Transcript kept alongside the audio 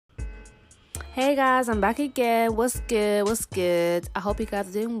Hey guys, I'm back again. What's good? What's good? I hope you guys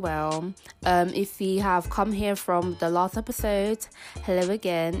are doing well. If you have come here from the last episode, hello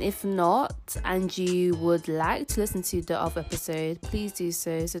again. If not, and you would like to listen to the other episode, please do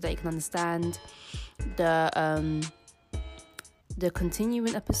so that you can understand the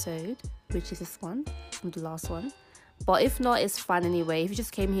continuing episode, which is this one from the last one. But if not, it's fine anyway. If you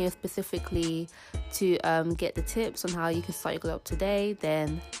just came here specifically to get the tips on how you can start your glow up today,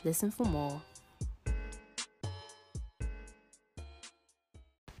 then listen for more.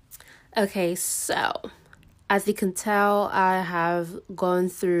 Okay, so as you can tell, I have gone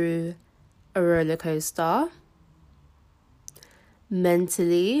through a roller coaster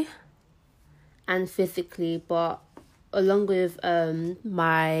mentally and physically, but along with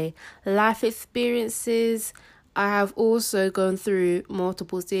my life experiences, I have also gone through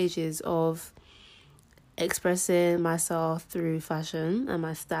multiple stages of expressing myself through fashion and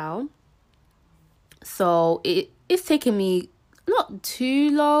my style. So it's taken me not too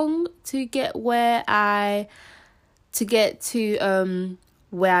long to get where I desire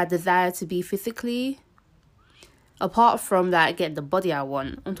to be physically. Apart from that, get the body I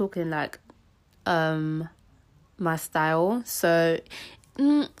want. I'm talking like my style. So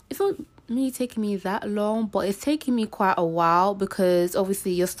it's not really taking me that long, but it's taking me quite a while because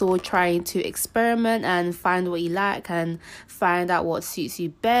obviously you're still trying to experiment and find what you like and find out what suits you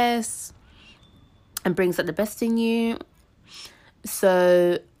best and brings out the best in you.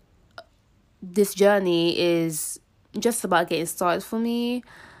 So this journey is just about getting started for me,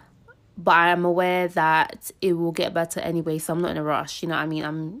 but I am aware that it will get better anyway, so I'm not in a rush. You know what I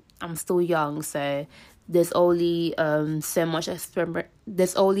mean? I'm still young, so there's only so much experimenting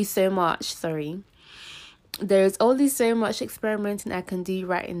I can do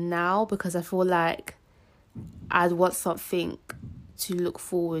right now, because I feel like I'd want something to look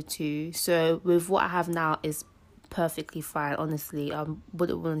forward to. So with what I have now is perfectly fine, honestly. I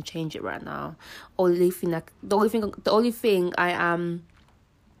wouldn't want to change it right now. The only thing I am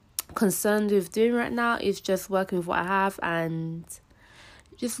concerned with doing right now is just working with what I have and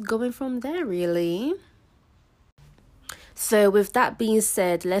just going from there, really. So with that being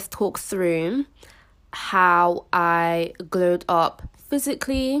said, let's talk through how I glowed up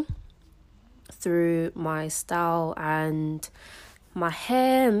physically through my style and my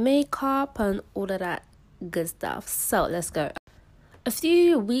hair, makeup, and all of that good stuff. So let's go. A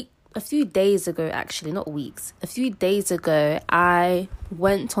few days ago, I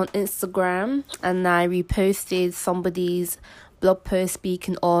went on Instagram and I reposted somebody's blog post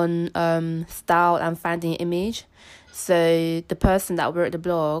speaking on style and finding an image. So the person that wrote the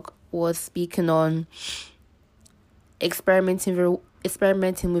blog was speaking on experimenting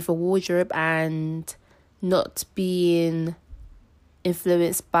with a wardrobe and not being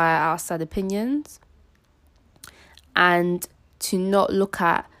influenced by outside opinions, and to not look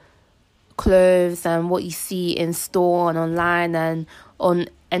at clothes and what you see in store and online and on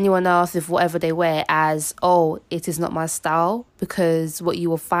anyone else with whatever they wear as, oh, it is not my style. Because what you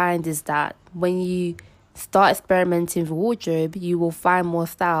will find is that when you start experimenting with wardrobe, you will find more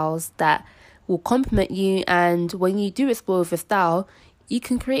styles that will complement you, and when you do explore with a style, you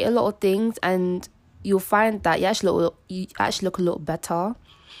can create a lot of things, and you'll find that you actually look a lot better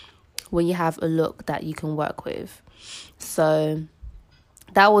when you have a look that you can work with. So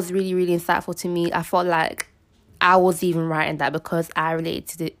that was really, really insightful to me. I felt like I was even writing that because I relate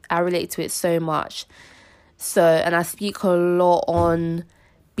to it so much. So, and I speak a lot on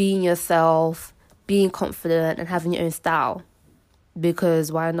being yourself, being confident, and having your own style.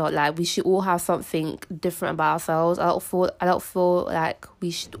 Because why not? Like, we should all have something different about ourselves. I don't feel like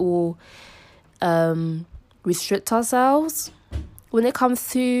we should all restrict ourselves when it comes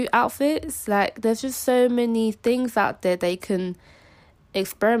to outfits. Like, there's just so many things out there they can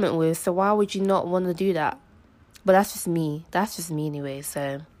experiment with, so why would you not want to do that? But that's just me anyway.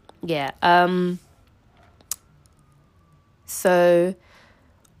 So yeah. So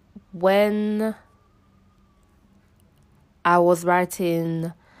when I was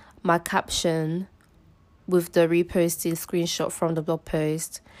writing my caption with the reposted screenshot from the blog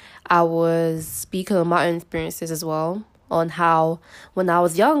post, I was speaking on my own experiences as well, on how when I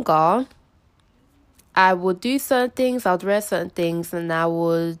was younger, I would do certain things, I would wear certain things, and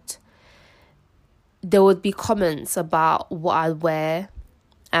there would be comments about what I wear,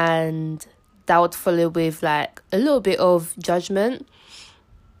 and that would follow with like a little bit of judgment.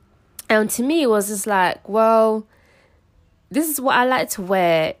 And to me, it was just like, well, this is what I like to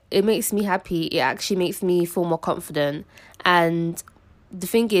wear. It makes me happy. It actually makes me feel more confident. And the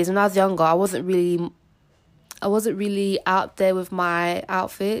thing is, when I was younger, I wasn't really I wasn't really out there with my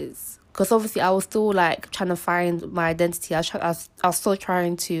outfits because obviously I was still like trying to find my identity. I was still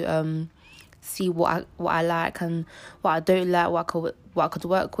trying to see what I like and what I don't like, what I could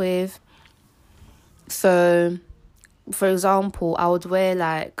work with. So, for example, I would wear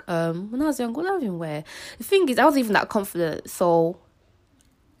like when I was young, what did I even wear? The thing is, I wasn't even that confident, so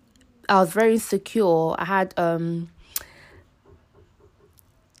I was very insecure. I had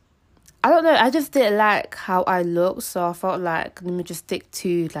I don't know, I just didn't like how I looked, so I felt like let me just stick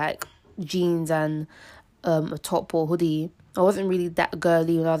to like jeans and a top or hoodie. I wasn't really that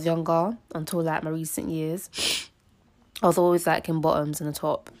girly when I was younger until like my recent years. I was always like in bottoms and a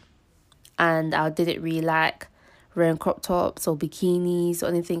top, and I didn't really like wearing crop tops or bikinis or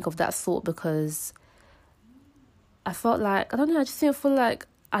anything of that sort because I felt like, I don't know, I just didn't feel like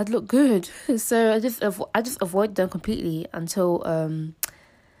I'd look good. So I just avoided them completely until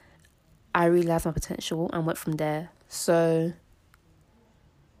I realised my potential and went from there. So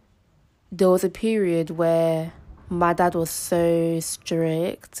there was a period where my dad was so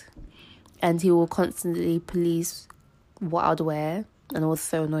strict and he would constantly police what I'd wear, and it was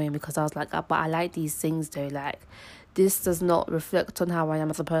so annoying because I was like, but I like these things though, like this does not reflect on how I am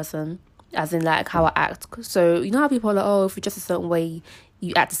as a person, as in like how I act. So you know how people are like, oh, if you're just a certain way,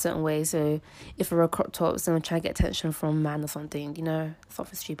 you act a certain way. So if I wear crop tops and I'm trying to get attention from a man or something, you know,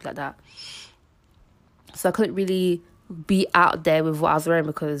 something stupid like that. So I couldn't really be out there with what I was wearing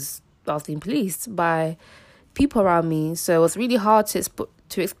because I was being policed by people around me. So it was really hard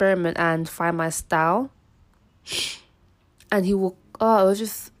to experiment and find my style. And it was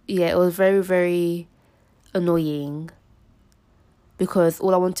just, yeah, it was very, very annoying because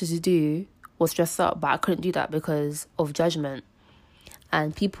all I wanted to do was dress up, but I couldn't do that because of judgment.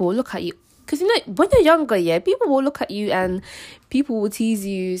 And people will look at you, because you know, when you're younger, yeah, people will look at you and people will tease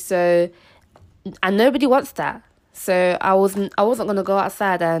you, so, and nobody wants that. So I wasn't gonna go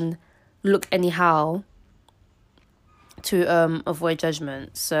outside and look anyhow to avoid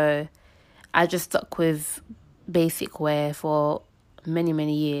judgment. So I just stuck with basic wear for many,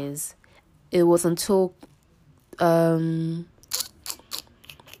 many years. It was until till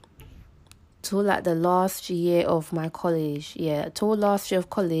like the last year of my college. Yeah, till last year of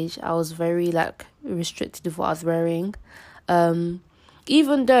college, I was very like restricted with what I was wearing.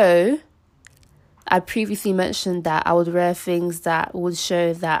 Even though I previously mentioned that I would wear things that would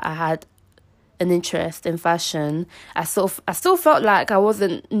show that I had an interest in fashion, I still felt like I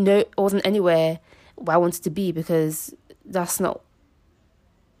wasn't anywhere where I wanted to be because that's not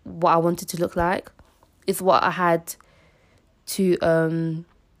what I wanted to look like. It's what I had to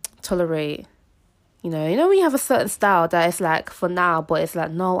tolerate. You know when you have a certain style that it's like for now, but it's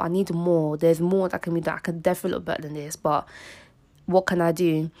like, no, I need more. There's more that can be done. I can definitely look better than this, but what can I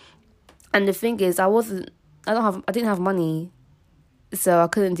do? And the thing is, I didn't have money, so I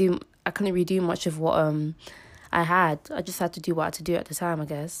couldn't really do much of what I had. I just had to do what I had to do at the time, I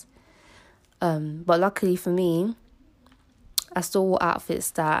guess. But luckily for me, I still wore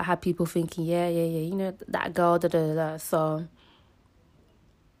outfits that had people thinking, yeah, you know, that girl, da da da. So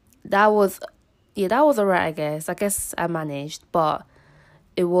that was alright, I guess. I guess I managed, but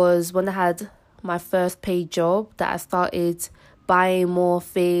it was when I had my first paid job that I started buying more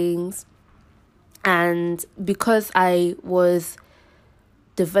things. And because I was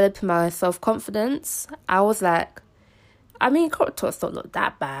developing my self-confidence, I was like, I mean, crop tops don't look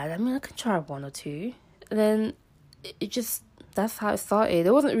that bad. I mean, I can try one or two. And then that's how it started.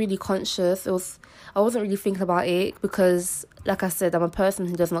 It wasn't really conscious. I wasn't really thinking about it because, like I said, I'm a person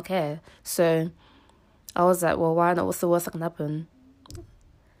who does not care. So I was like, well, why not? What's the worst that can happen?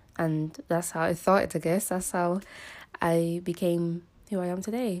 And that's how it started, I guess. That's how I became who I am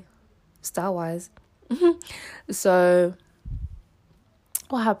today, style-wise. So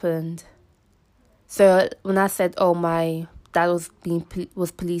what happened? So when I said, oh, my dad was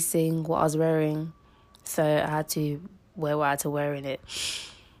policing what I was wearing, so I had to wear what I had to wear in it.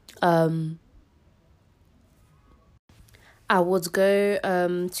 I would go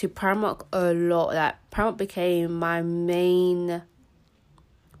to Primark a lot. Like Primark became my main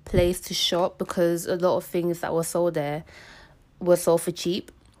place to shop because a lot of things that were sold there were sold for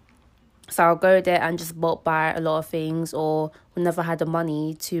cheap. So I'll go there and just bulk buy a lot of things, or whenever I had the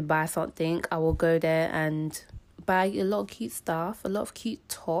money to buy something, I will go there and buy a lot of cute stuff, a lot of cute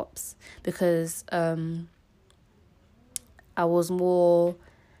tops, because I was more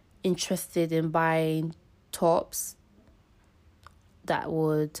interested in buying tops that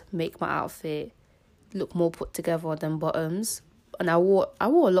would make my outfit look more put together than bottoms. And I wore a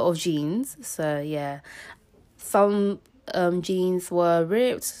lot of jeans, so yeah. Some jeans were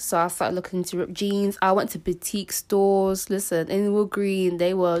ripped, so I started looking into ripped jeans. I went to boutique stores. Listen, in Wood Green,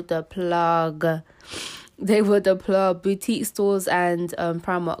 they were the plug. They were the plug. Boutique stores and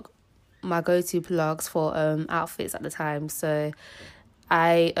Primark, my go-to plugs for outfits at the time. So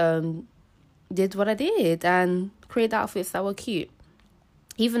I did what I did and created outfits that were cute,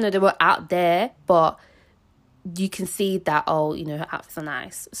 even though they were out there, but you can see that, oh, her outfits are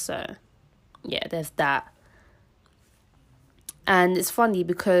nice. So yeah, there's that. And it's funny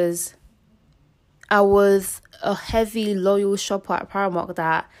because I was a heavy loyal shopper at Primark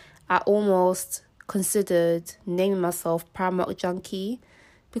that I almost considered naming myself Primark Junkie,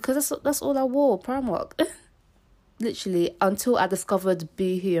 because that's all I wore, Primark. Literally, until I discovered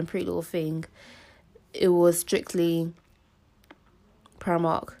Boohoo and Pretty Little Thing, it was strictly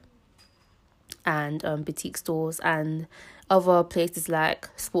Primark and boutique stores and other places like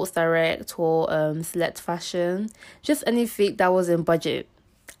Sports Direct or Select Fashion. Just anything that was in budget,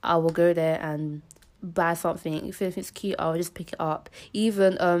 I will go there and buy something. If it's cute, I'll just pick it up.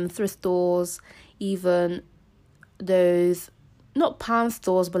 Even thrift stores, even those, not pound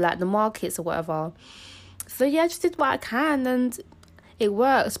stores, but like the markets or whatever. So yeah, I just did what I can and it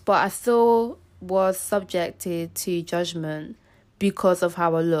works, but I still was subjected to judgment because of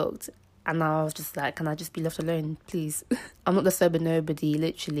how I looked. And I was just like, can I just be left alone, please? I'm not the sober nobody,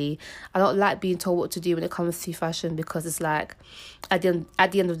 literally. I don't like being told what to do when it comes to fashion, because it's like, at the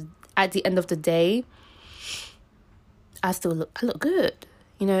end of the day, I look good.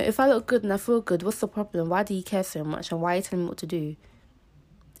 If I look good and I feel good, what's the problem? Why do you care so much? And why are you telling me what to do?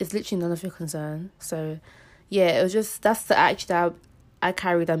 It's literally none of your concern. So yeah, it was just, that's the attitude that I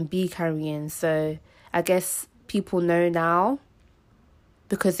carried and be carrying. So I guess people know now,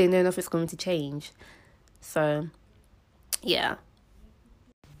 because they know if it's going to change. So yeah.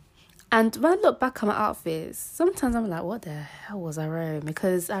 And when I look back at my outfits, sometimes I'm like, what the hell was I wearing?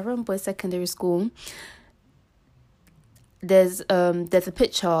 Because I remember in secondary school, there's a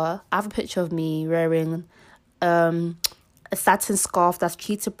picture. I have a picture of me wearing a satin scarf that's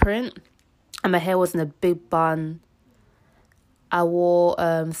cheetah print, and my hair was in a big bun. I wore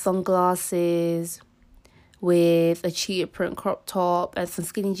sunglasses with a cheetah print crop top and some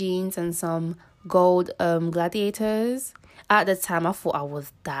skinny jeans and some gold gladiators. At the time, I thought I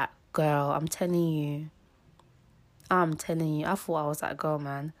was that girl. I'm telling you. I thought I was that girl,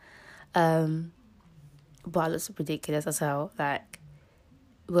 man. But I looked ridiculous as hell. Like,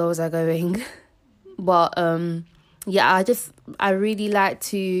 where was I going? But yeah, I really like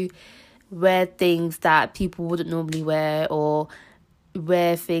to wear things that people wouldn't normally wear, or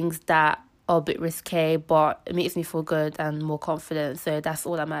wear things that are a bit risque, but it makes me feel good and more confident. So that's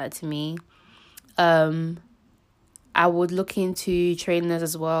all that mattered to me. I would look into trainers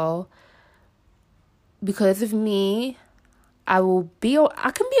as well, because with me, I can be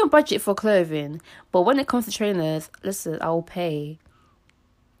on budget for clothing, but when it comes to trainers, listen, I will pay.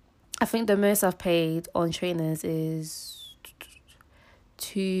 I think the most I've paid on trainers is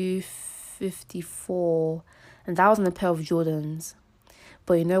 $254, and that was on a pair of Jordans.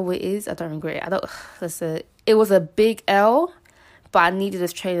 But you know what it is? I don't regret it. Listen, it was a big L, but I needed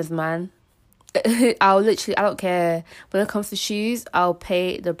those trainers, man. I don't care. When it comes to shoes, I'll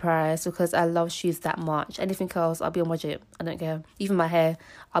pay the price because I love shoes that much. Anything else, I'll be on budget. I don't care. Even my hair,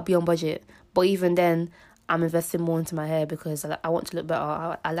 I'll be on budget. But even then, I'm investing more into my hair because I want to look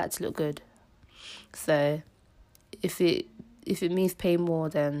better. I like to look good. So if it means pay more,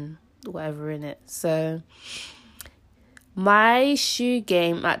 then whatever, in it. So my shoe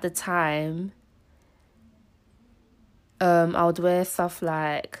game at the time, I would wear stuff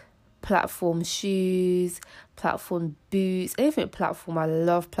like platform shoes, platform boots, anything platform. I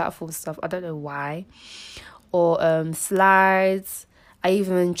love platform stuff. I don't know why. Or slides. I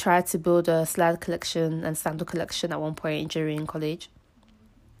even tried to build a slide collection and sandal collection at one point during college.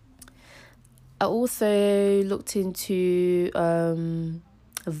 I also looked into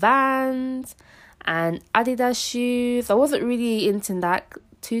Vans and Adidas shoes. I wasn't really into that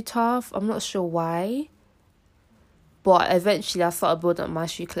too tough. I'm not sure why. But eventually I started building up my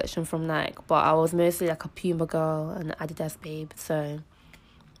shoe collection from Nike. But I was mostly like a Puma girl and an Adidas babe. So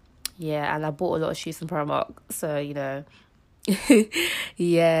yeah, and I bought a lot of shoes from Primark. So,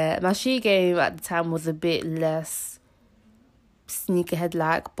 yeah, my shoe game at the time was a bit less sneakerhead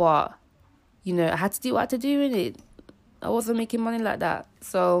like, but I had to do what I had to do in it. I wasn't making money like that.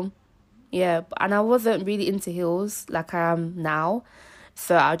 So yeah, and I wasn't really into heels like I am now.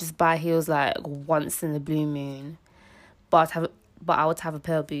 So I'll just buy heels like once in a blue moon. But I would have a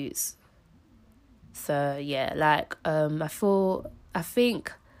pair of boots. So yeah, like I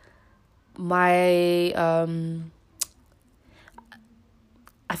think my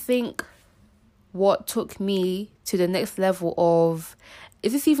I think what took me to the next level of,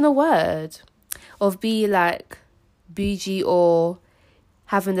 is this even a word? Of being like bougie or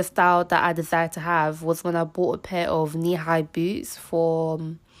having the style that I desired to have was when I bought a pair of knee-high boots for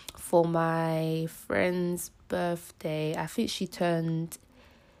my friend's birthday. I think she turned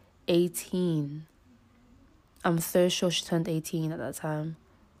 18. I'm so sure she turned 18 at that time.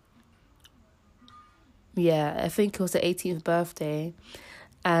 Yeah, I think it was the 18th birthday.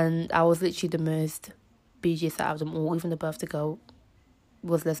 And I was literally the most bougie out of them all. Even the birthday girl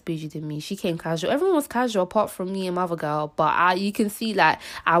was less bougie than me. She came casual. Everyone was casual apart from me and my other girl. But you can see, like,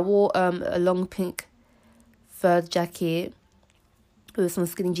 I wore a long pink fur jacket with some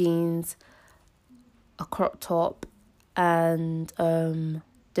skinny jeans, a crop top, and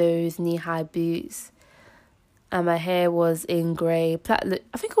those knee-high boots. And my hair was in grey, I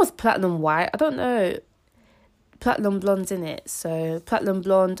think it was platinum white. I don't know. Platinum blonde's in it. So platinum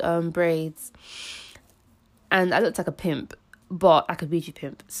blonde braids. And I looked like a pimp, but like a beauty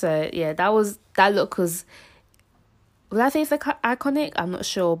pimp. So yeah, that look was, would I say it's like iconic? I'm not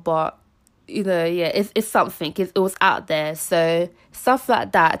sure, but yeah, it's something. It was out there. So stuff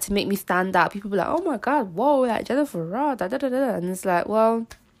like that to make me stand out. People be like, oh my God, whoa, like Jennifer Rod, da da da da. And it's like, well,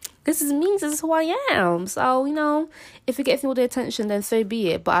 this is me, this is who I am. So, if it gets me all the attention, then so be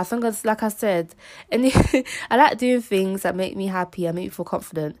it. But as long as, like I said, and I like doing things that make me happy and make me feel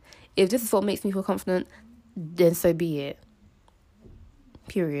confident. If this is what makes me feel confident, then so be it.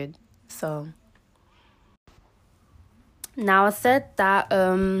 Period. So, now I said that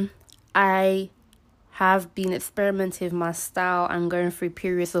I have been experimenting with my style and going through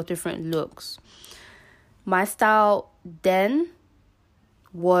periods of different looks. My style then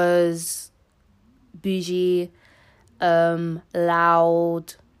was bougie,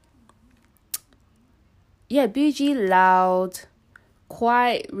 loud. Yeah, bougie, loud,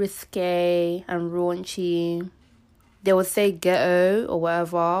 quite risque and raunchy. They would say ghetto or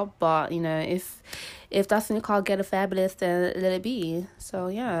whatever, but if that's in the car, ghetto fabulous, then let it be. So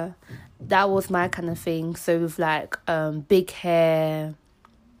yeah, that was my kind of thing. So with like big hair,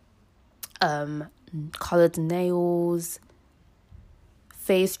 coloured nails,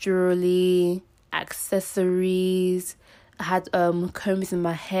 face jewelry, accessories. I had combs in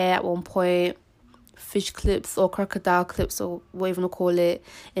my hair at one point, fish clips or crocodile clips or whatever you want to call it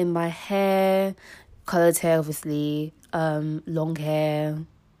in my hair, coloured hair obviously, long hair,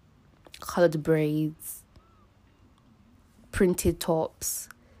 coloured braids, printed tops,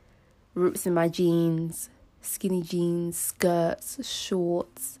 rips in my jeans, skinny jeans, skirts,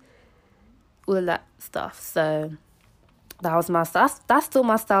 shorts, all of that stuff. So that was my style. That's still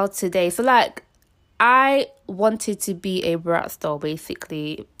my style today. So like, I wanted to be a brat doll,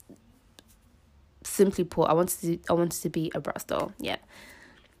 basically. Simply put, I wanted to be a brat doll. Yeah.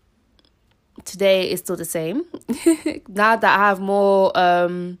 Today is still the same. Now that I have more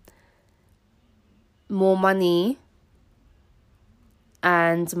money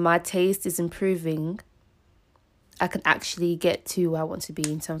and my taste is improving, I can actually get to where I want to be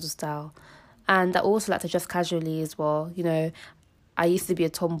in terms of style. And I also like to dress casually as well. I used to be a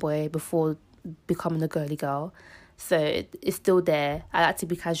tomboy before becoming a girly girl. So it's still there. I like to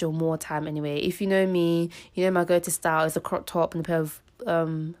be casual more time anyway. If you know me, my go-to style is a crop top and a pair of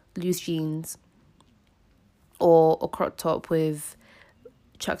loose jeans. Or a crop top with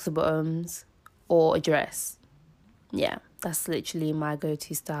tracksuit bottoms or a dress. Yeah, that's literally my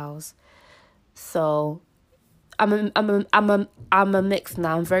go-to styles. So I'm a mix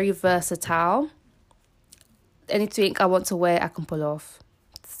now. I'm very versatile. Anything I want to wear, I can pull off.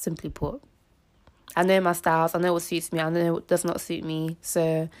 Simply put, I know my styles. I know what suits me. I know what does not suit me.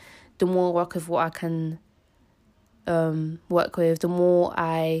 So, the more work with what I can work with, the more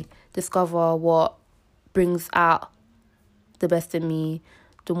I discover what brings out the best in me,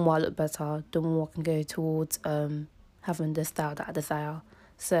 the more I look better. The more I can go towards having the style that I desire.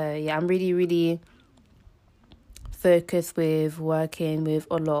 So yeah, I'm really, really focused with working with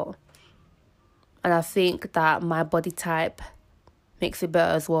a lot. And I think that my body type makes it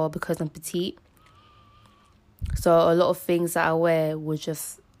better as well because I'm petite. So a lot of things that I wear will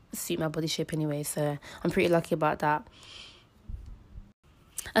just suit my body shape anyway. So I'm pretty lucky about that.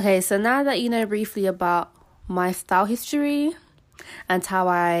 Okay, so now that you know briefly about my style history and how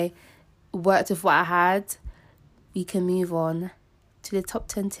I worked with what I had, we can move on to the top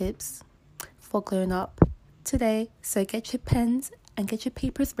 10 tips for glowing up today. So get your pens and get your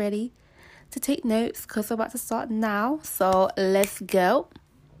papers ready to take notes because we're about to start now. So let's go.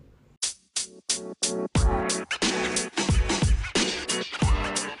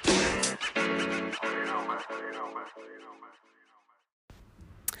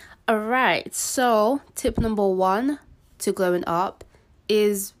 Alright, so tip number 1 to glowing up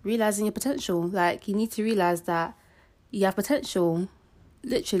is realizing your potential. Like, you need to realize that you have potential.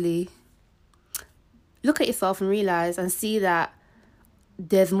 Literally. Look at yourself and realize and see that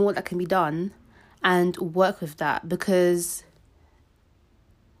there's more that can be done and work with that, because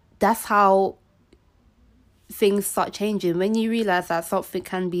that's how things start changing. When you realize that something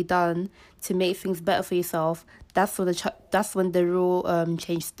can be done to make things better for yourself, that's when the real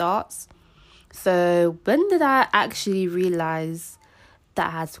change starts. So when did I actually realize that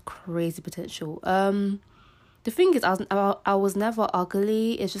I had crazy potential? The thing is, I was never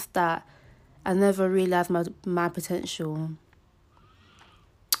ugly. It's just that I never realized my potential.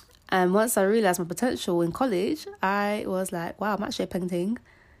 And once I realized my potential in college, I was like, wow, I'm actually a painting.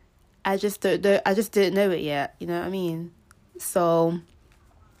 I just didn't know it yet. You know what I mean? So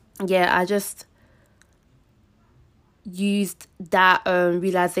yeah, I just used that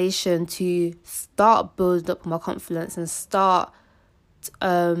realization to start building up my confidence and start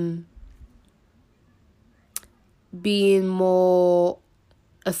being more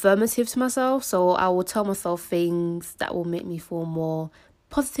affirmative to myself. So I will tell myself things that will make me feel more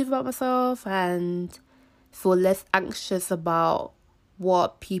positive about myself and feel less anxious about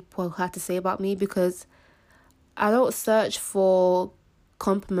what people had to say about me, because I don't search for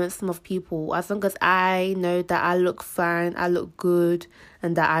compliments from other people. As long as I know that I look fine, I look good,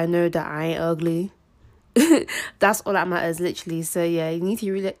 and that I know that I ain't ugly, that's all that matters, literally. So yeah, you need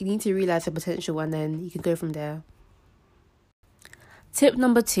to realize your potential, and then you can go from there. Tip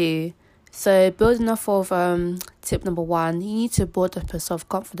number 2. So building off of tip number 1, you need to build up your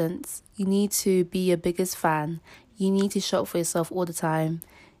self-confidence. You need to be your biggest fan. You need to show up for yourself all the time.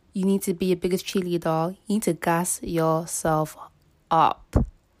 You need to be your biggest cheerleader. You need to gas yourself up.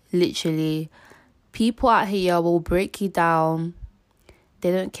 Literally. People out here will break you down.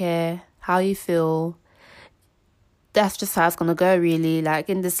 They don't care how you feel. That's just how it's gonna go, really. Like,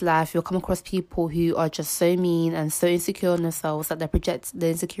 in this life, you'll come across people who are just so mean and so insecure in themselves that they project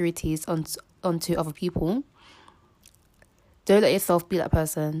their insecurities onto other people. Don't let yourself be that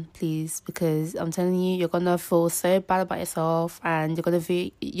person, please, because I'm telling you, you're gonna feel so bad about yourself, and you're going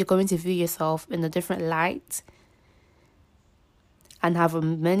to view yourself in a different light and have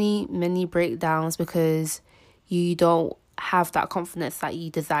many breakdowns because you don't have that confidence that you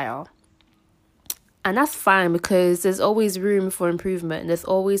desire. And that's fine, because there's always room for improvement. There's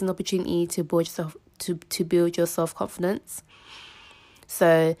always an opportunity to build yourself to build your self-confidence.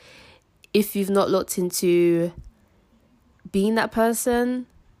 So if you've not looked into being that person,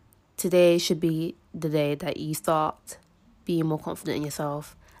 today should be the day that you start being more confident in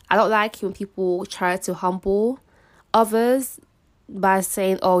yourself. I don't like it when people try to humble others by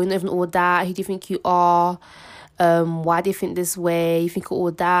saying, oh, you're not even all that. Who do you think you are? Why do you think this way? You think all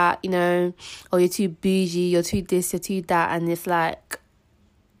that, you know? Or you're too bougie, you're too this, you're too that. And it's like,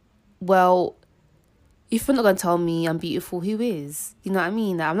 well, if you're not going to tell me I'm beautiful, who is? You know what I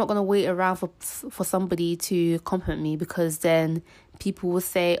mean? Like, I'm not going to wait around for somebody to compliment me, because then people will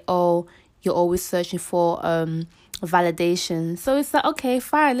say, oh, you're always searching for validation. So it's like, okay,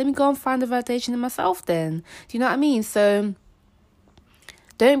 fine, let me go and find the validation in myself then. Do you know what I mean? So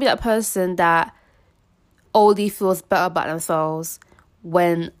don't be that person that only feels better about themselves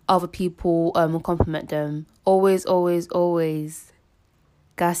when other people compliment them. Always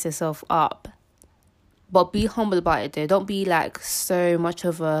gas yourself up. But be humble about it though. Don't be like so much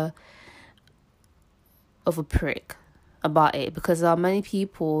of a prick about it, because there are many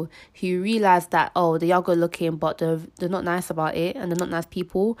people who realize that, oh, they are good looking, but they're not nice about it, and they're not nice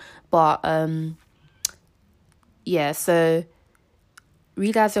people. But yeah, so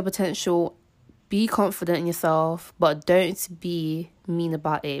realize your potential, be confident in yourself, but don't be mean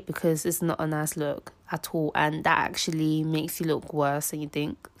about it, because it's not a nice look at all, and that actually makes you look worse than you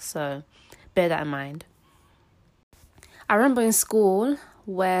think. So bear that in mind. I remember in school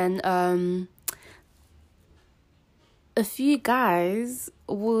when a few guys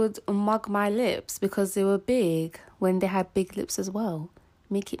would mug my lips because they were big when they had big lips as well.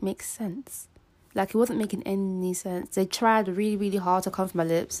 Make it make sense. Like, it wasn't making any sense. They tried really, really hard to cover my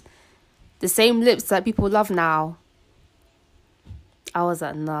lips. The same lips that people love now. I was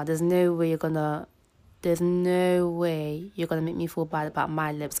like, nah, there's no way you're gonna make me feel bad about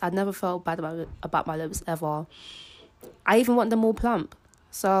my lips. I never felt bad about my lips ever. I even want them more plump.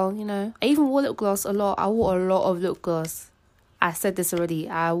 So, you know, I even wore lip gloss a lot. I wore a lot of lip gloss. I said this already.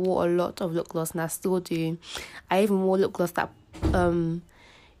 I wore a lot of lip gloss, and I still do. I even wore lip gloss that, you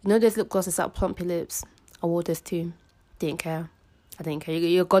know, those lip glosses that plump your lips. I wore this too. Didn't care. I didn't care.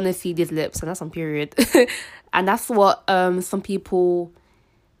 You're gonna see these lips, and that's on period. And that's what some people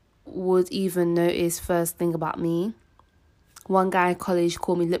would even notice first thing about me. One guy in college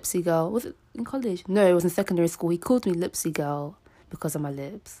called me Lipsy Girl. Was it in college? No, it was in secondary school. He called me Lipsy Girl because of my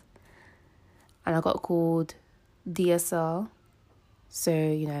lips. And I got called DSL. So,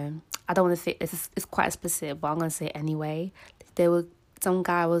 I don't want to say, it's quite explicit, but I'm going to say it anyway. Some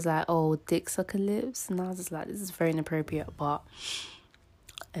guy was like, oh, dick sucking lips. And I was just like, this is very inappropriate, but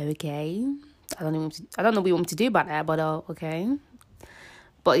okay. I don't know what you want me to do about that, but okay.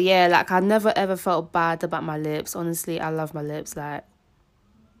 But yeah, like, I never ever felt bad about my lips. Honestly, I love my lips. Like,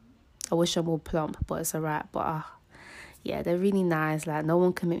 I wish I'm more plump, but it's alright. But yeah, they're really nice. Like, no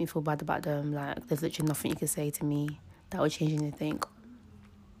one can make me feel bad about them. Like, there's literally nothing you can say to me that would change anything.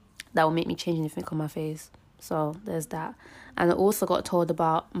 That would make me change anything on my face. So there's that. And I also got told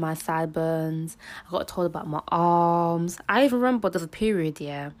about my sideburns. I got told about my arms. I even remember there's a period,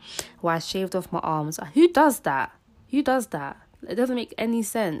 where I shaved off my arms. Who does that? It doesn't make any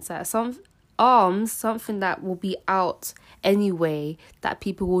sense. Like, some arms, something that will be out anyway, that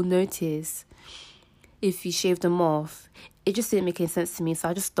people will notice if you shave them off. It just didn't make any sense to me, so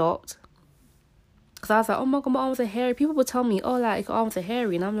I just stopped. Because I was like, oh my God, my arms are hairy. People would tell me, oh, like, your arms are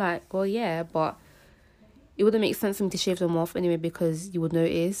hairy. And I'm like, well, yeah, but it wouldn't make sense for me to shave them off anyway because you would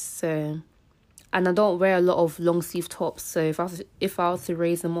notice. So, and I don't wear a lot of long sleeve tops. So if I was to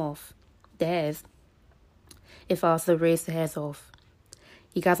raise them off, the hairs, if I was to raise the hairs off,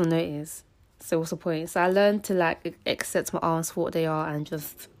 you guys will notice. So what's the point? So I learned to like accept my arms for what they are and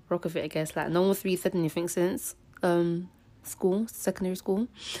just rock with it, I guess. Like, no one's really said anything since secondary school.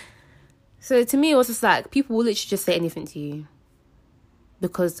 So to me, it was just like, people will literally just say anything to you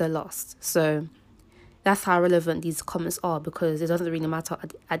because they're lost. So that's how relevant these comments are, because it doesn't really matter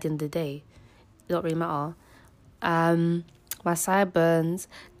at the end of the day. It don't really matter. My sideburns,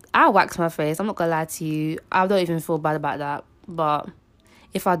 I wax my face. I'm not gonna lie to you. I don't even feel bad about that. But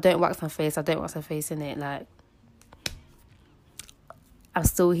if I don't wax my face, I don't wax my face, in it. Like, I'm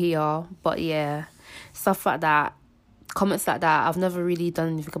still here. But yeah, stuff like that. Comments like that, I've never really done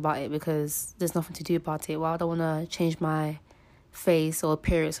anything about it because there's nothing to do about it. Well, I don't want to change my face or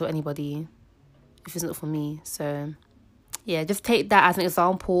appearance for anybody if it's not for me. So yeah, just take that as an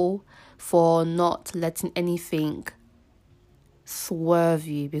example for not letting anything swerve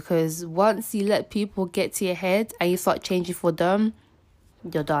you, because once you let people get to your head and you start changing for them,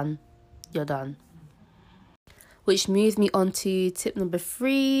 you're done. Which moves me on to tip number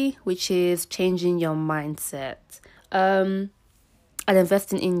 3, which is changing your mindset. And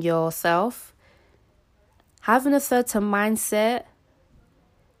investing in yourself. Having a certain mindset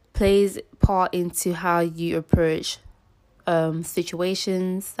plays part into how you approach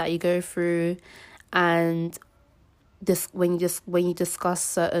situations that you go through, and when you discuss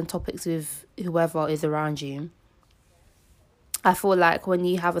certain topics with whoever is around you. I feel like when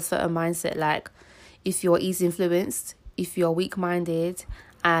you have a certain mindset, like if you're easy influenced, if you're weak-minded,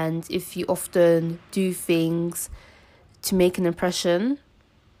 and if you often do things to make an impression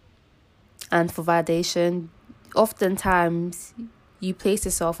and for validation, oftentimes you place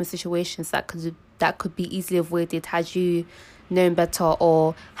yourself in situations that could be easily avoided had you known better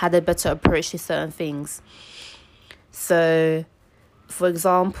or had a better approach to certain things. So, for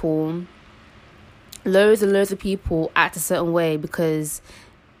example, loads and loads of people act a certain way because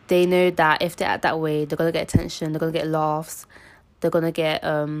they know that if they act that way, they're going to get attention, they're going to get laughs, they're going to get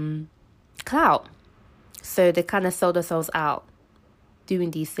clout. So they kind of sell themselves out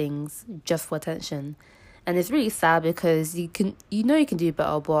doing these things just for attention. And it's really sad because you can do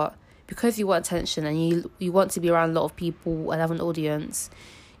better, but because you want attention and you want to be around a lot of people and have an audience,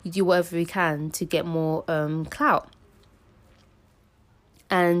 you do whatever you can to get more clout.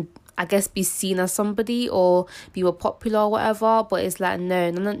 And I guess be seen as somebody or be more popular or whatever. But it's like,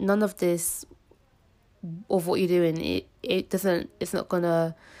 no, none of this of what you're doing, it's not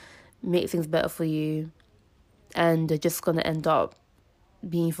gonna make things better for you. And they're just going to end up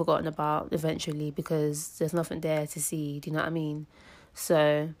being forgotten about eventually because there's nothing there to see. Do you know what I mean?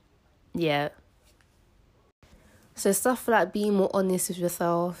 So, yeah. So stuff like being more honest with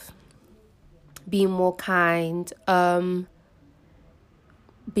yourself, being more kind,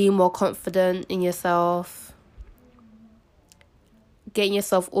 being more confident in yourself, getting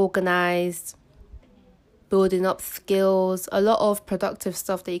yourself organised, building up skills. A lot of productive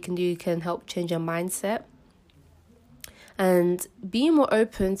stuff that you can do can help change your mindset. And being more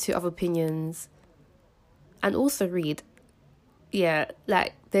open to other opinions, and also read. Yeah,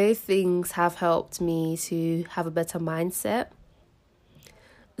 like those things have helped me to have a better mindset.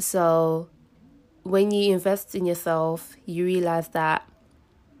 So when you invest in yourself, you realize that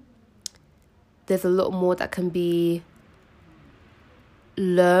there's a lot more that can be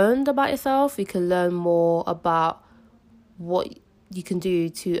learned about yourself. You can learn more about what you can do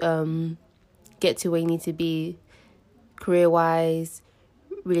to get to where you need to be, career-wise,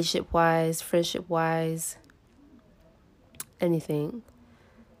 relationship-wise, friendship-wise, anything.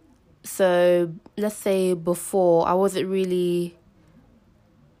 So let's say before, I wasn't really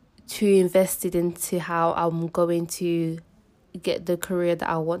too invested into how I'm going to get the career that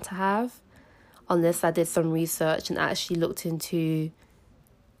I want to have, unless I did some research and actually looked into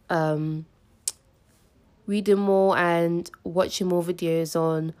reading more and watching more videos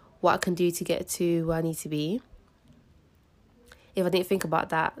on what I can do to get to where I need to be. If I didn't think about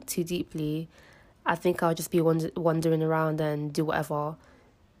that too deeply, I think I'll just be wandering around and do whatever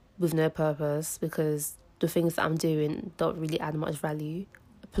with no purpose, because the things that I'm doing don't really add much value.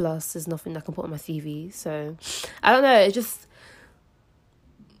 Plus, there's nothing I can put on my CV. So, I don't know. It just,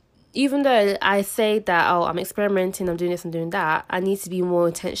 even though I say that, I'm experimenting, I'm doing this, I'm doing that, I need to be more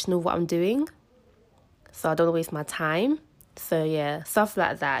intentional with what I'm doing, so I don't waste my time. So yeah, stuff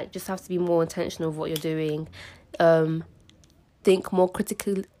like that. You just have to be more intentional with what you're doing. Think more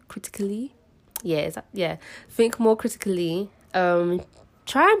critically. Think more critically.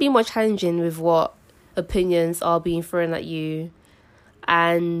 Try and be more challenging with what opinions are being thrown at you.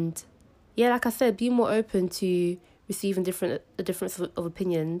 And yeah, like I said, be more open to receiving a difference of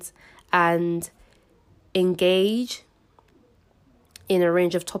opinions, and engage in a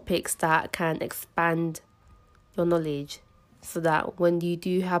range of topics that can expand your knowledge, so that when you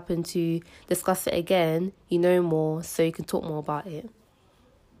do happen to discuss it again, you know more, so you can talk more about it.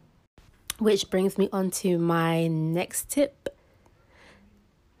 Which brings me on to my next tip.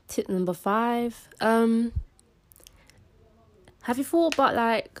 Tip number 5. Have you thought about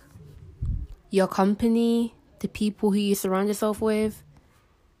like your company, the people who you surround yourself with?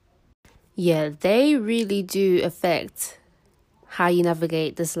 Yeah, they really do affect how you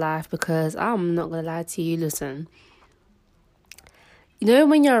navigate this life, because I'm not gonna lie to you, listen. You know,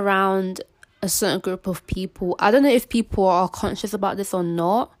 when you're around a certain group of people, I don't know if people are conscious about this or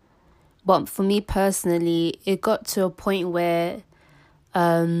not, but for me personally, it got to a point where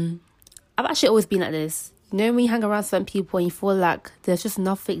I've actually always been like this. You know, when you hang around certain people and you feel like there's just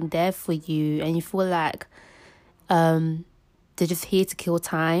nothing there for you, and you feel like they're just here to kill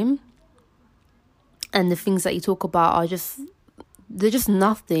time, and the things that you talk about are they're just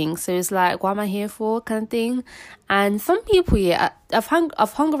nothing. So it's like, what am I here for, kind of thing. And some people, yeah, I've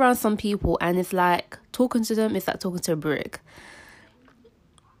hung around some people, and it's like talking to them, it's like talking to a brick.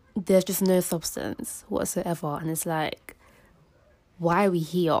 There's just no substance whatsoever, and it's like, why are we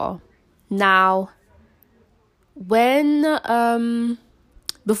here? Now, when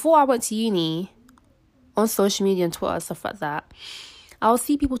before I went to uni, on social media and Twitter, stuff like that, I'll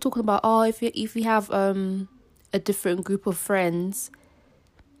see people talking about, if you have a different group of friends,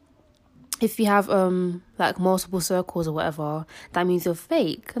 if you have like multiple circles or whatever, that means you're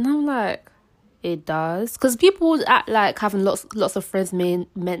fake. And I'm like, it does, because people act like having lots of friends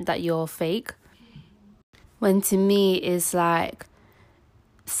meant that you're fake, when to me it's like,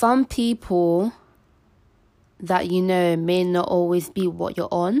 some people that you know may not always be what you're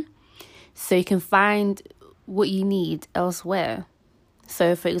on, so you can find what you need elsewhere.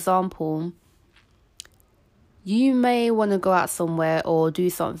 So for example, you may want to go out somewhere or do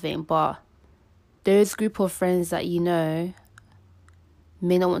something, but those group of friends that you know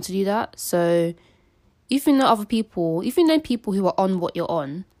may not want to do that. So if you know people who are on what you're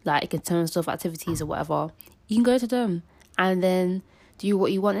on, like in terms of activities or whatever, you can go to them and then do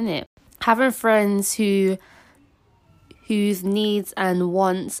what you want in it. Having friends whose needs and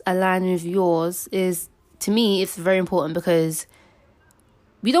wants align with yours is, to me, it's very important, because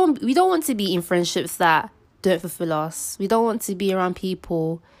we don't want to be in friendships that don't fulfill us. We don't want to be around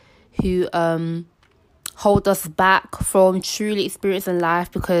people who hold us back from truly experiencing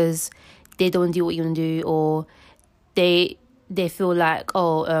life, because they don't do what you want to do, or they feel like,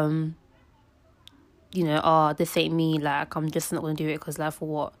 this ain't me, like I'm just not going to do it because life for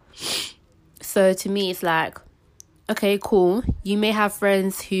what. So to me, it's like, okay, cool, you may have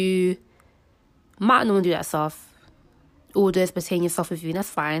friends who might not want to do that stuff, or just pertain yourself with you, and that's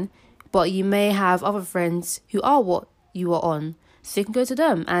fine. But you may have other friends who are what you are on, so you can go to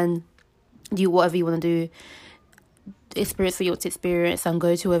them and do whatever you want to do, experience what you want to experience, and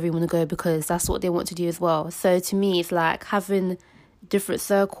go to wherever you want to go, because that's what they want to do as well. So to me, it's like having different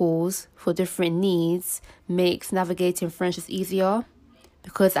circles for different needs makes navigating friendships easier,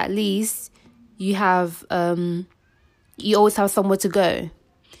 because at least you have you always have somewhere to go.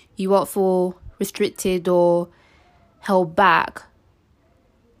 You won't feel restricted or held back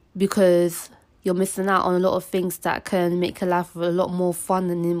because you're missing out on a lot of things that can make your life a lot more fun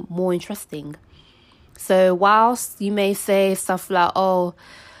and more interesting. So whilst you may say stuff like, oh,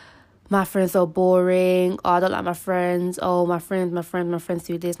 my friends are boring, or I don't like my friends, oh, my friends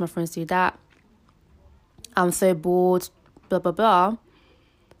do this, my friends do that, I'm so bored, blah, blah, blah,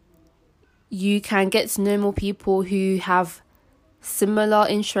 you can get to know more people who have similar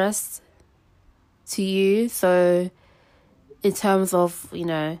interests to you. So in terms of,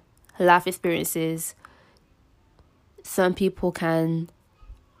 life experiences, some people can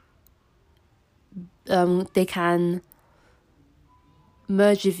they can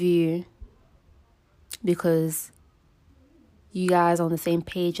merge with you because you guys are on the same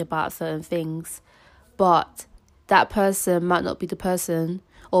page about certain things, but that person might not be the person,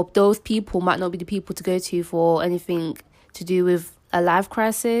 or those people might not be the people to go to for anything to do with a life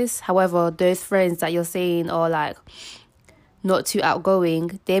crisis. However, those friends that you're saying are like not too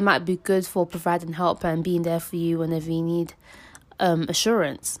outgoing, they might be good for providing help and being there for you whenever you need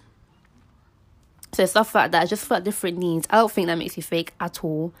assurance. So stuff like that, just for different needs. I don't think that makes you fake at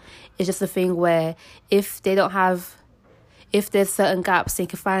all. It's just a thing where if there's certain gaps, they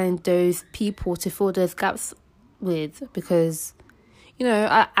can find those people to fill those gaps with, because,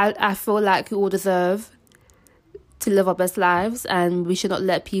 I feel like we all deserve to live our best lives, and we should not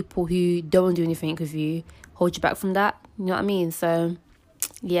let people who don't do anything with you hold you back from that. You know what I mean? So,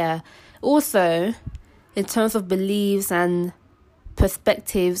 yeah. Also, in terms of beliefs and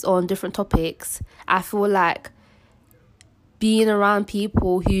perspectives on different topics, I feel like being around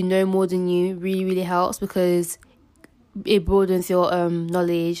people who know more than you really, really helps, because it broadens your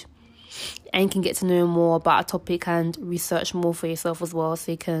knowledge, and you can get to know more about a topic and research more for yourself as well,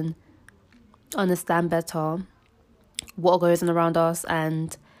 so you can understand better what goes on around us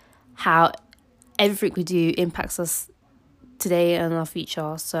and how everything we do impacts us today and our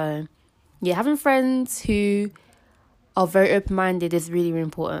future. So yeah, having friends who are very open-minded is really, really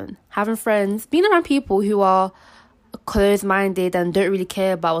important. Being around people who are closed-minded and don't really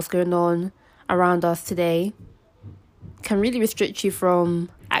care about what's going on around us today can really restrict you from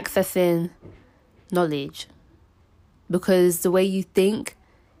accessing knowledge, because the way you think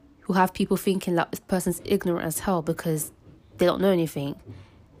will have people thinking like this person's ignorant as hell because they don't know anything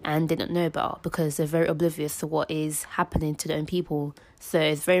and they don't know better, because they're very oblivious to what is happening to their own people. So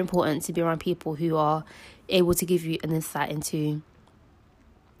it's very important to be around people who are able to give you an insight into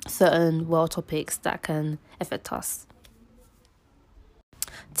certain world topics that can affect us.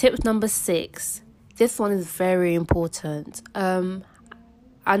 Tip number 6. This one is very important.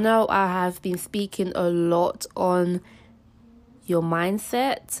 I know I have been speaking a lot on your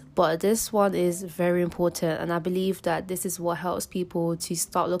mindset, but this one is very important, and I believe that this is what helps people to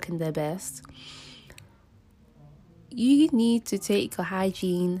start looking their best. You need to take your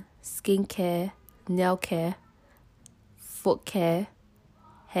hygiene, skincare, nail care, foot care,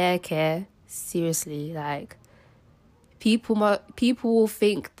 hair care seriously. Like, people will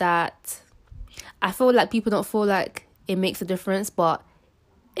think that, I feel like people don't feel like it makes a difference, but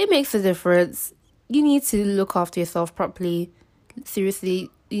it makes a difference. You need to look after yourself properly. Seriously,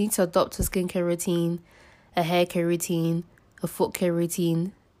 you need to adopt a skincare routine, a hair care routine, a foot care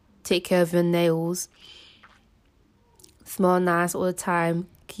routine. Take care of your nails. Smell nice all the time.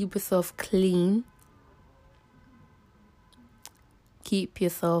 Keep yourself clean.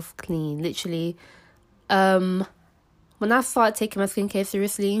 Literally. When I started taking my skincare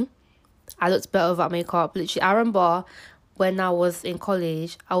seriously, I looked better without makeup. Literally, I remember when I was in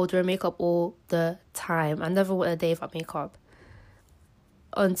college, I would wear makeup all the time. I never went a day without makeup.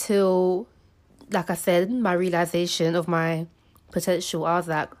 Until, like I said, my realization of my potential, I was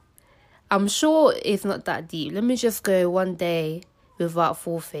like, I'm sure it's not that deep. Let me just go one day without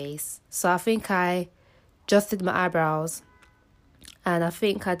full face. So I think I just did my eyebrows. And I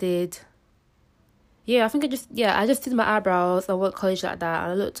think I did... I just did my eyebrows. I went to college like that.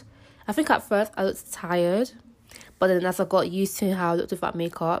 And I think at first I looked tired. But then as I got used to how I looked without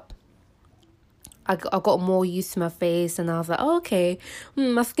makeup, I got more used to my face, and I was like, oh, okay,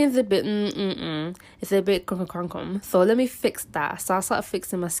 my skin's a bit, it's a bit crunk. So let me fix that. So I started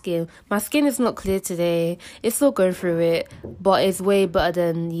fixing my skin. My skin is not clear today. It's still going through it, but it's way better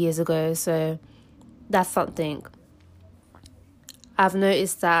than years ago. So that's something. I've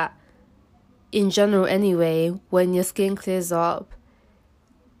noticed that in general anyway, when your skin clears up,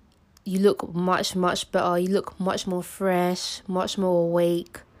 you look much, much better. You look much more fresh, much more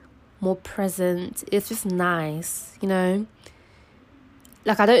awake, more present. It's just nice,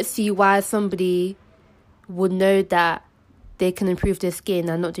 Like, I don't see why somebody would know that they can improve their skin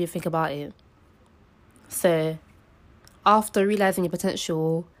and not do anything about it. So, after realising your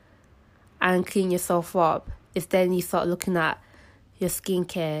potential, and clean yourself up is then you start looking at your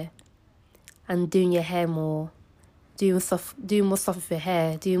skincare and doing your hair more, doing more stuff with your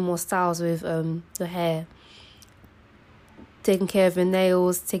hair, doing more styles with your hair, taking care of your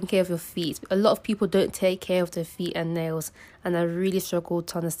nails, taking care of your feet. A lot of people don't take care of their feet and nails, and I really struggle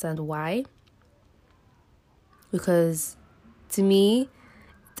to understand why. Because to me,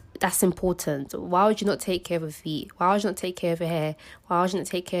 that's important. Why would you not take care of your feet? Why would you not take care of your hair? Why would you not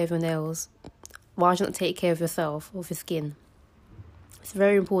take care of your nails? Why would you not take care of yourself, of your skin? It's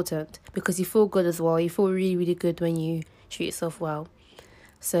very important because you feel good as well. You feel really, really good when you treat yourself well.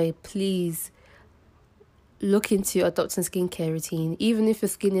 So please look into adopting a skincare routine. Even if your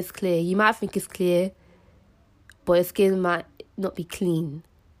skin is clear, you might think it's clear, but your skin might not be clean.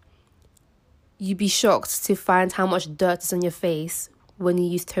 You'd be shocked to find how much dirt is on your face when you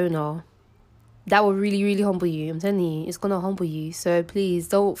use toner. That will really, really humble you. I'm telling you, it's going to humble you. So please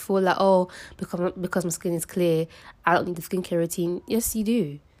don't feel like, oh, because my skin is clear, I don't need the skincare routine. Yes, you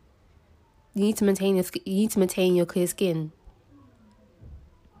do. You need to maintain your clear skin.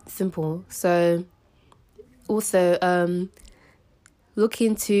 Simple. So also look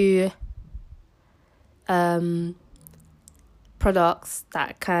into products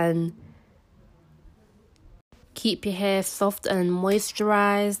that can keep your hair soft and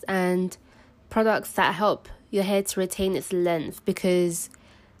moisturized, and products that help your hair to retain its length, because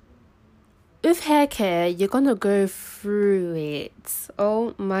with hair care, you're going to go through it.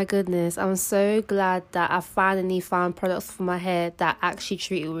 Oh my goodness. I'm so glad that I finally found products for my hair that actually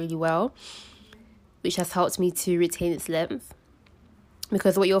treat it really well, which has helped me to retain its length.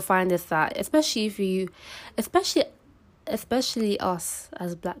 Because what you'll find is that, especially us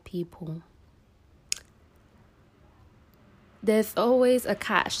as Black people, there's always a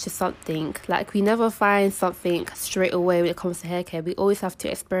catch to something. Like, we never find something straight away when it comes to hair care. We always have to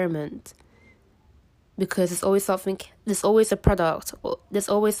experiment. Because there's always a product, or there's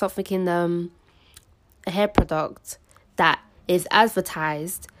always something in a hair product that is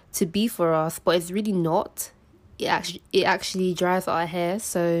advertised to be for us, but it's really not. It actually dries out our hair.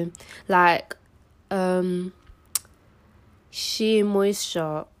 So, like, Sheer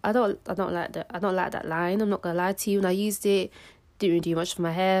Moisture, I don't like that line. I'm not gonna lie to you. When I used it, didn't really do much for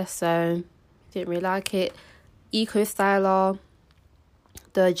my hair, so didn't really like it. Eco Styler,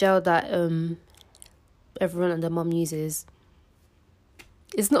 the gel that everyone and their mum uses,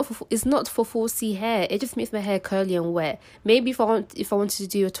 it's not for 4C hair. It just makes my hair curly and wet. Maybe if I wanted to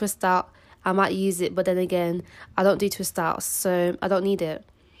do a twist out, I might use it, but then again, I don't do twist outs, so I don't need it.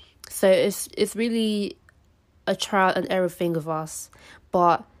 So it's really a trial and error thing with us,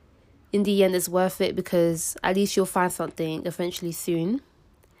 but in the end it's worth it, because at least you'll find something eventually soon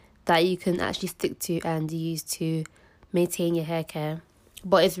that you can actually stick to and use to maintain your hair care.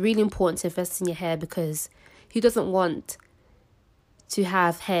 But it's really important to invest in your hair, because who doesn't want to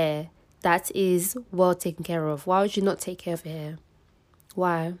have hair that is well taken care of? Why would you not take care of your hair?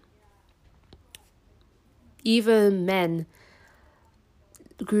 Why? Even men,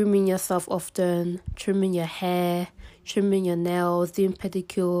 grooming yourself often, trimming your hair, trimming your nails, doing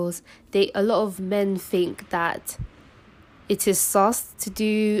pedicures. A lot of men think that it is sus to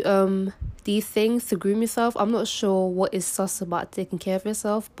do these things, to groom yourself. I'm not sure what is sus about taking care of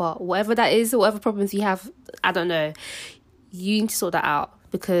yourself, but whatever that is, or whatever problems you have, I don't know. You need to sort that out,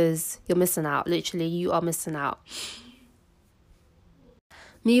 because you're missing out. Literally, you are missing out.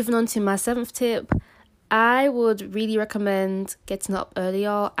 Moving on to my 7th tip. I would really recommend getting up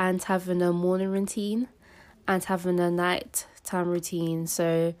earlier and having a morning routine and having a nighttime routine.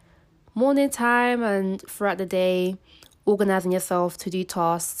 So morning time and throughout the day, organising yourself to do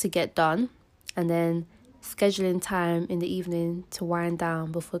tasks to get done, and then scheduling time in the evening to wind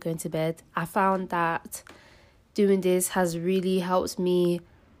down before going to bed. I found that doing this has really helped me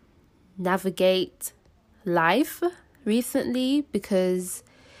navigate life recently, because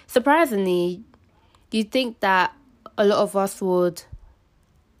surprisingly, you'd think that a lot of us would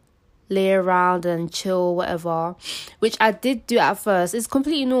lay around and chill, whatever, which I did do at first. It's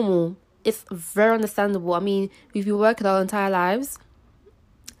completely normal. It's very understandable. I mean, we've been working our entire lives.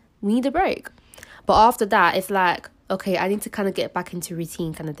 We need a break. But after that, it's like, okay, I need to kind of get back into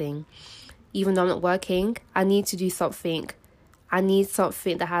routine kind of thing. Even though I'm not working, I need to do something. I need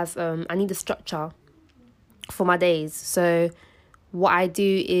something that has, I need a structure for my days. So what I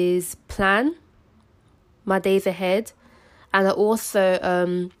do is plan my days ahead, and I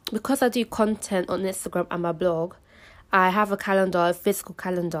also because I do content on Instagram and my blog, I have a physical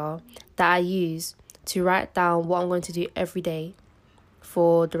calendar that I use to write down what I'm going to do every day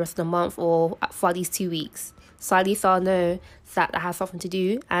for the rest of the month or for at least 2 weeks. So at least I'll know that I have something to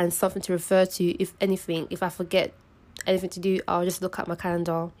do and something to refer to. If anything, if I forget anything to do, I'll just look at my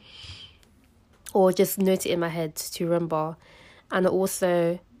calendar or just note it in my head to remember. And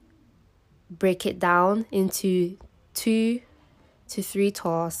also break it down into 2 to 3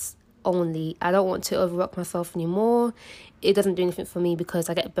 tasks only. I don't want to overwork myself anymore. It doesn't do anything for me because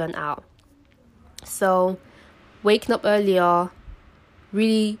I get burnt out. So waking up earlier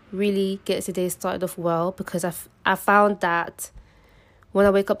really gets the day started off well, because I found that when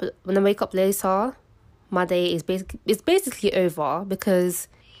I wake up later, my day is basically over, because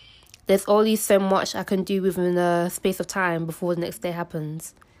there's only so much I can do within a space of time before the next day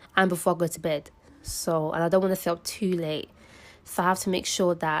happens and before I go to bed. So, and I don't want to stay up too late. So I have to make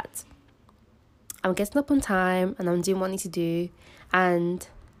sure that I'm getting up on time and I'm doing what I need to do. And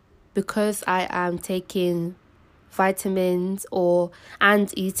because I am taking vitamins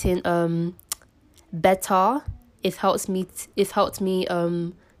and eating better, it helped me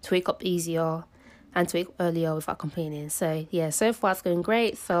to wake up easier and to wake up earlier without complaining. So yeah, so far it's going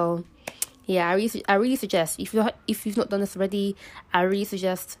great. So yeah, I really suggest, if you've not done this already, I really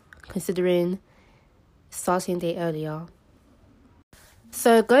suggest considering starting the day earlier.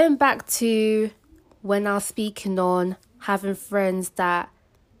 So going back to when I was speaking on having friends that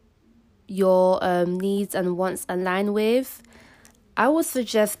your needs and wants align with, I would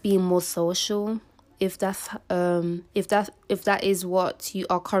suggest being more social if that is what you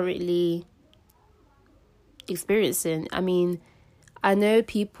are currently experiencing. I mean, I know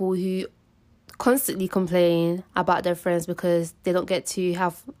people who constantly complain about their friends because they don't get to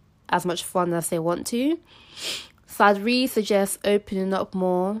have as much fun as they want to. So I'd really suggest opening up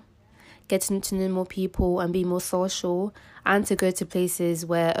more, getting to know more people and be more social, and to go to places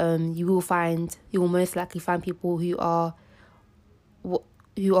where you will most likely find people who are what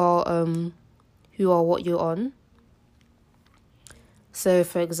you're on. So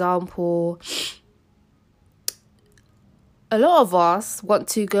for example, a lot of us want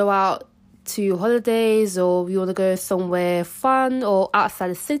to go out to holidays, or we want to go somewhere fun or outside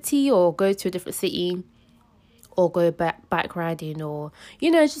the city, or go to a different city, or go bike riding, or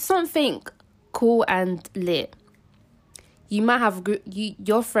just something cool and lit. You might have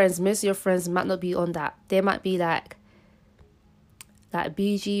your friends, most of your friends might not be on that. They might be like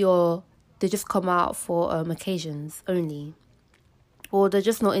bougie, or they just come out for occasions only, or they're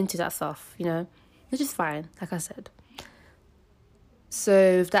just not into that stuff. Which is fine, like I said.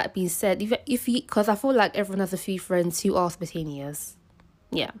 So with that being said, because I feel like everyone has a few friends who are spontaneous.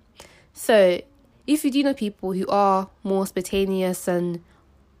 Yeah. So if you do know people who are more spontaneous and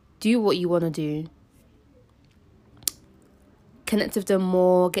do what you want to do, connect with them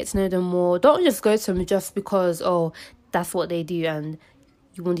more, get to know them more. Don't just go to them just because, that's what they do and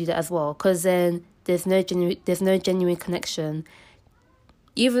you want to do that as well. Because then there's no genuine connection.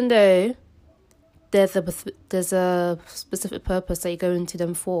 Even though there's a specific purpose that you're going to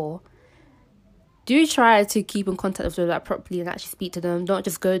them for, do try to keep in contact with them properly and actually speak to them. Don't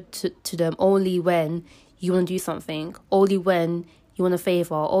just go to them only when you want to do something, only when you want a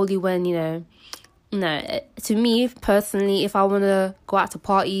favour, only when, No, to me personally, if I want to go out to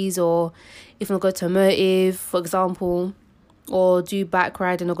parties, or if I want to go to a motive, for example, or do bike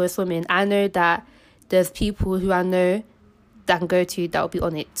riding or go swimming, I know that there's people who I know that I can go to that will be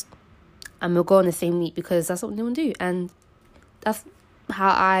on it. And we'll go on the same meet because that's what they want to do. And that's how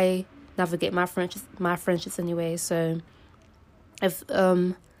I navigate my friendships anyway. So if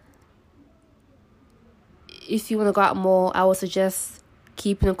you want to go out more, I would suggest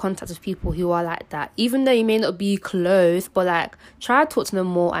keeping in contact with people who are like that. Even though you may not be close, but try to talk to them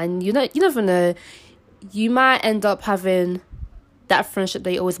more. And you never know, you might end up having that friendship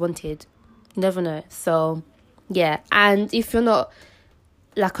that you always wanted. You never know. So yeah. And if you're not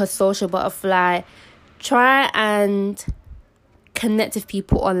like a social butterfly, try and connect with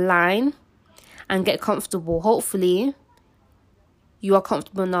people online and get comfortable. Hopefully you are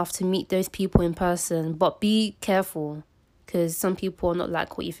comfortable enough to meet those people in person, but be careful because some people are not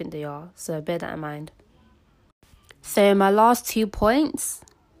like what you think they are, so bear that in mind. So my last 2 points,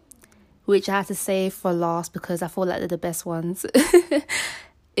 which I had to save for last because I feel like they're the best ones, one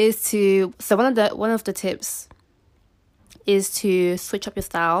of the tips is to switch up your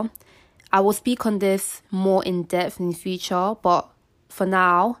style. I will speak on this more in depth in the future, but for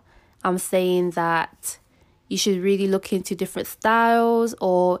now, I'm saying that you should really look into different styles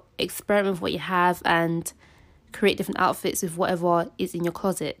or experiment with what you have and create different outfits with whatever is in your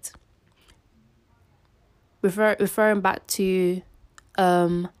closet. Referring back to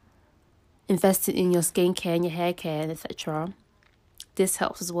investing in your skincare and your hair care and etc. this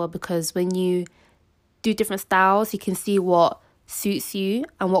helps as well, because when you do different styles, you can see what suits you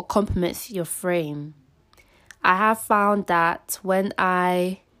and what complements your frame. I have found that when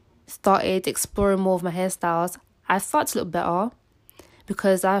I started exploring more of my hairstyles, I start to look better,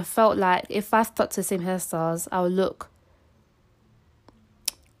 because I felt like if I stuck to the same hairstyles, I would look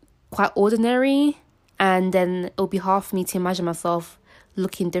quite ordinary, and then it would be hard for me to imagine myself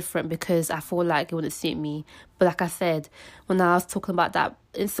looking different because I feel like it wouldn't suit me. But like I said, when I was talking about that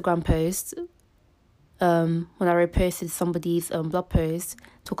Instagram post, when I reposted somebody's blog post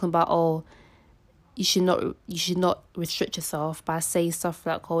talking about, oh, you should not restrict yourself by saying stuff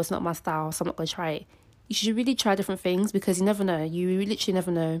like, oh, it's not my style, so I'm not going to try it. You should really try different things, because you never know. You literally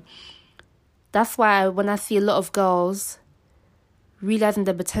never know. That's why when I see a lot of girls realizing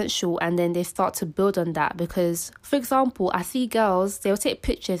their potential and then they start to build on that, because, for example, I see girls, they'll take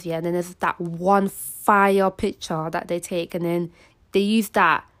pictures, and then there's that one fire picture that they take, and then they use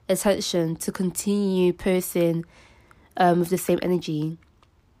that attention to continue posting with the same energy,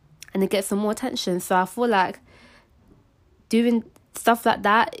 and it gets some more attention. So I feel like doing stuff like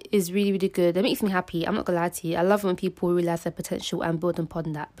that is really, really good. It makes me happy. I'm not gonna lie to you. I love when people realize their potential and build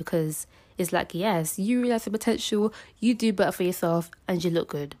upon that, because it's like, yes, you realize the potential, you do better for yourself, and you look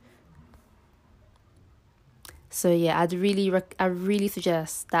good. So yeah, I really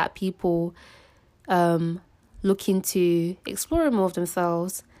suggest that people look into exploring more of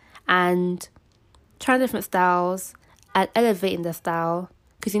themselves and trying different styles and elevating their style,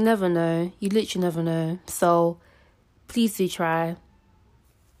 because you never know. You literally never know. So please do try.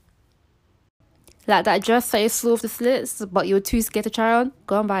 Like that dress that you saw with the slits, but you were too scared to try on,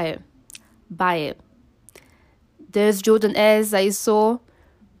 go and buy it. Buy it. There's Jordan Airs that you saw,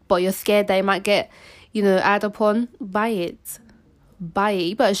 but you're scared that you might get, eyed upon. Buy it. Buy it.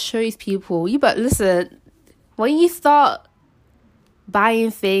 You better show these people. You better listen. When you start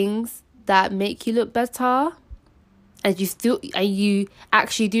buying things that make you look better, and you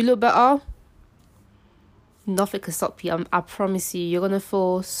actually do look better, nothing can stop you. I promise you, you're gonna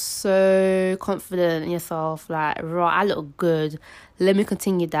feel so confident in yourself. Like, right, I look good. Let me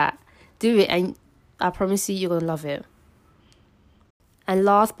continue that. Do it, and I promise you, you're gonna love it. And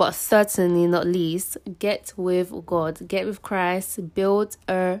last but certainly not least, get with God. Get with Christ. Build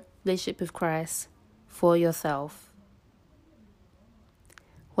a relationship with Christ for yourself.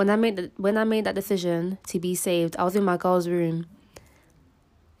 When I made that decision to be saved, I was in my girl's room.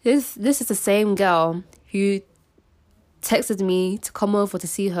 This is the same girl who texted me to come over to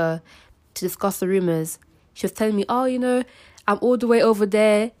see her to discuss the rumours. She was telling me, oh, I'm all the way over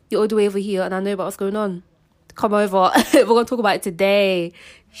there, you're all the way over here, and I know about what's going on. Come over. We're going to talk about it today.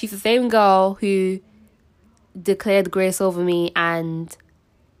 She's the same girl who declared grace over me and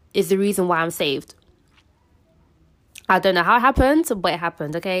is the reason why I'm saved. I don't know how it happened, but it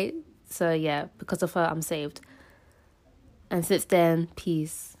happened, okay? So yeah, because of her, I'm saved. And since then,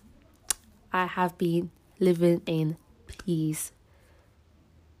 peace. I have been living in peace.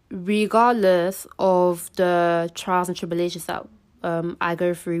 Regardless of the trials and tribulations that I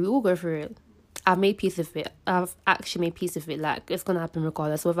go through, we all go through it. I've made peace with it. I've actually made peace with it. Like, it's going to happen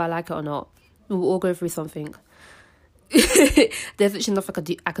regardless, whether I like it or not. We'll all go through something. There's literally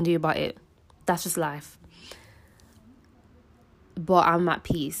nothing I can do about it. That's just life. But I'm at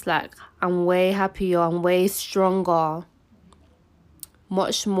peace. Like, I'm way happier. I'm way stronger.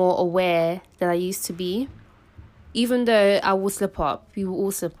 Much more aware than I used to be. Even though I will slip up. We will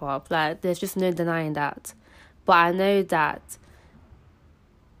all slip up. Like, there's just no denying that. But I know that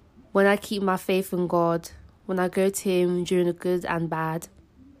when I keep my faith in God, when I go to Him during the good and bad,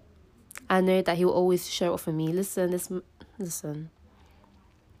 I know that He will always show up for me. Listen.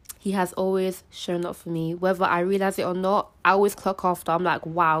 He has always shown up for me. Whether I realize it or not, I always clock after. I'm like,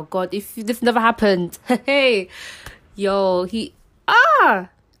 wow, God, if this never happened, hey, yo, He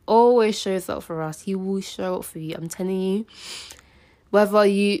always shows up for us. He will show up for you. I'm telling you. Whether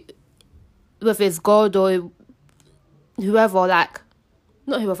it's God or whoever, like,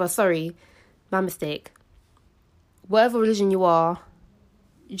 not whoever, sorry, my mistake. Whatever religion you are,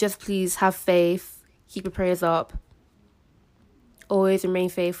 just please have faith, keep your prayers up, always remain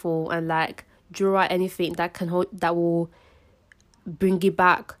faithful, and like draw out anything that will bring you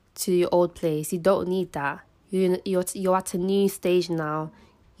back to your old place. You don't need that. You're at a new stage now.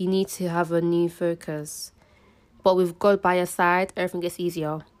 You need to have a new focus. But with God by your side, everything gets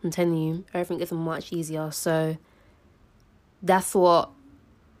easier. I'm telling you, everything gets much easier. So that's what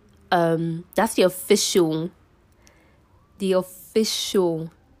that's the official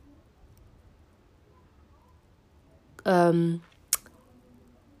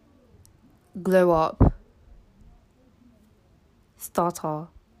glow up starter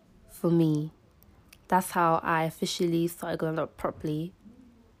for me. That's how I officially started growing up properly,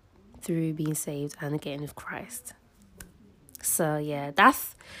 through being saved and getting with Christ. So yeah,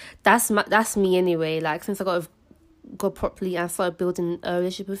 that's me anyway. Like, since I got with God properly and started building a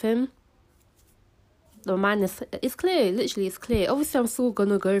relationship with him, the mind is clear. Literally, it's clear. Obviously, I'm still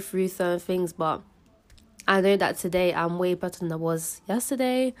gonna go through certain things, but I know that today I'm way better than I was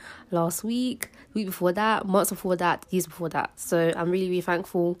yesterday, last week, week before that, months before that, years before that. So I'm really, really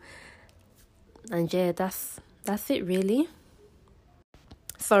thankful. And yeah, that's it really.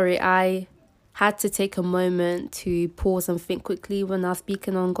 Sorry, I had to take a moment to pause and think quickly when I was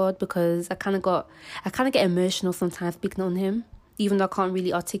speaking on God, because I kind of get emotional sometimes speaking on him, even though I can't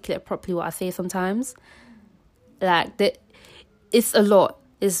really articulate properly what I say sometimes. Like, it's a lot.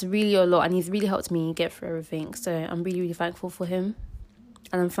 It's really a lot, and he's really helped me get through everything. So I'm really, really thankful for him,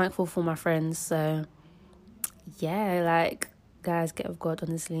 and I'm thankful for my friends. So yeah, like, guys, get with God,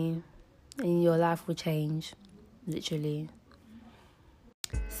 honestly, and your life will change, literally.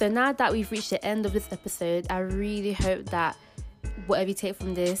 So now that we've reached the end of this episode, I really hope that whatever you take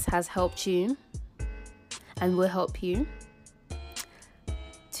from this has helped you and will help you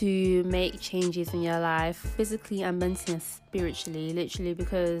to make changes in your life, physically and mentally and spiritually, literally,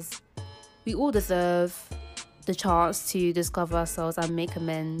 because we all deserve the chance to discover ourselves and make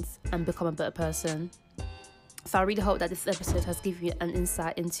amends and become a better person. So I really hope that this episode has given you an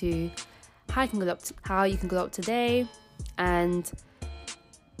insight into how you can go up today, and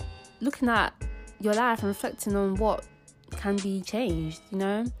looking at your life and reflecting on what can be changed, you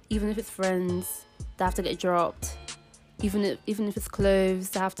know, even if it's friends that have to get dropped, even if it's clothes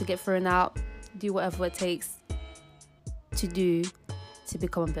that have to get thrown out, do whatever it takes to do to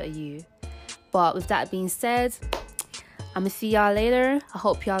become a better you. But with that being said, I'm gonna see y'all later. I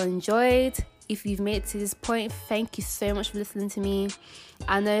hope y'all enjoyed. If you've made it to this point, thank you so much for listening to me.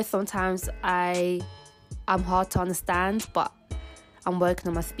 I know sometimes I'm hard to understand, but I'm working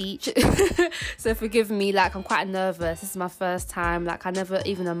on my speech. So forgive me, like, I'm quite nervous. This is my first time. Like, I never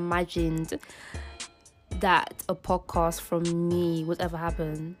even imagined that a podcast from me would ever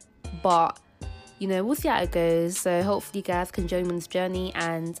happen. But, you know, we'll see how it goes. So hopefully you guys can join me on this journey,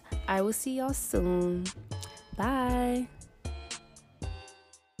 and I will see y'all soon. Bye.